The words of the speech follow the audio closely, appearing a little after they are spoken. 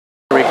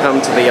come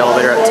to the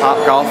elevator at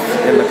Topgolf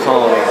in the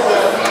Colony.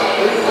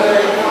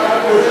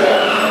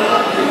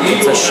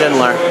 It's a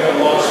Schindler.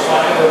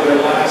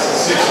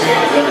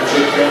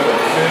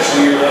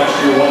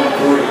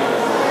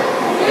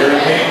 They're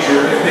in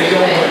danger if they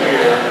don't win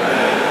here.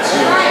 It's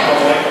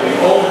likely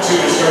 0-2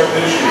 to start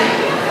this year.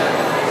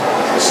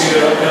 You see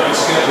their upcoming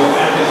schedule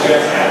at the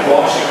Jets at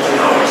Washington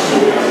next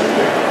 2 weeks.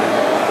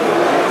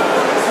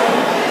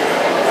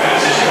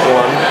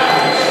 One.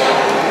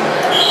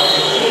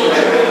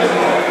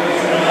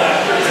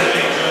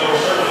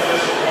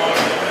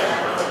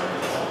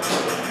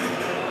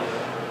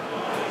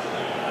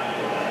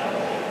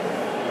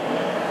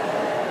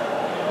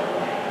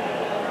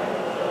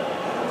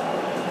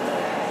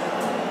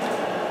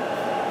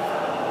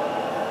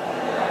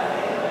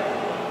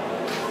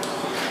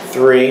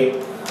 3.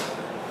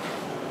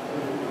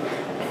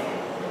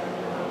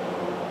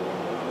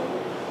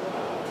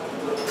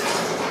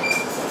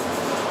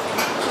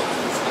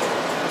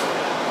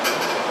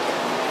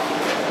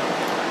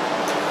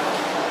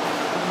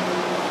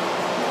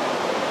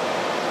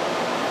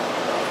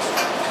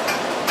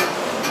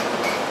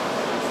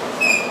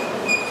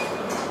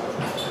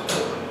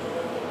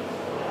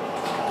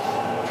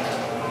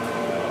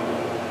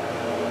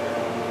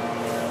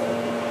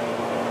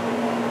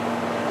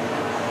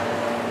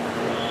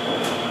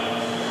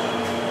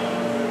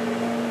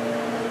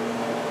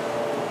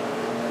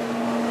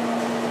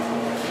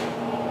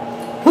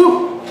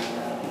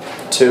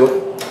 2. Dude,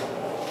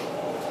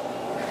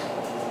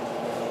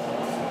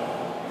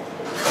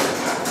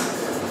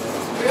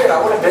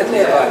 I would have been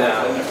there by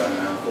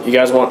now. You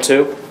guys want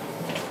 2?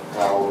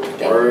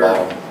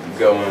 We're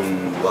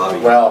going lobby.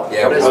 Well,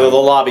 yeah, The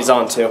lobby's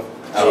on 2.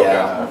 Oh, yeah.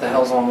 God. What the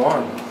hell's on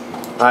 1?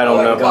 I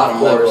don't know. Golf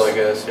Bottom level, course. I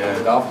guess, yeah.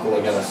 The golf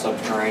course got a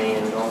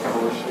subterranean golf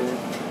course here.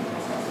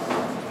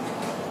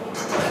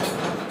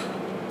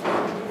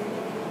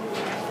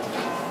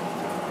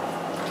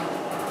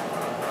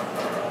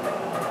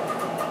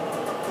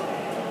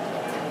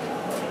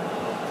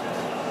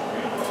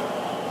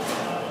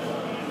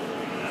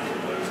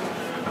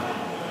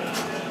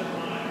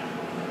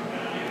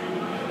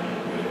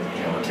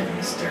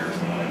 Stairs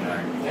and all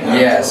that.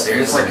 Yeah,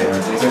 seriously. It's like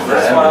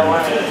That's what I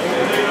wanted to do.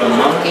 The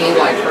monkey,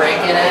 like,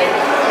 cranking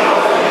it.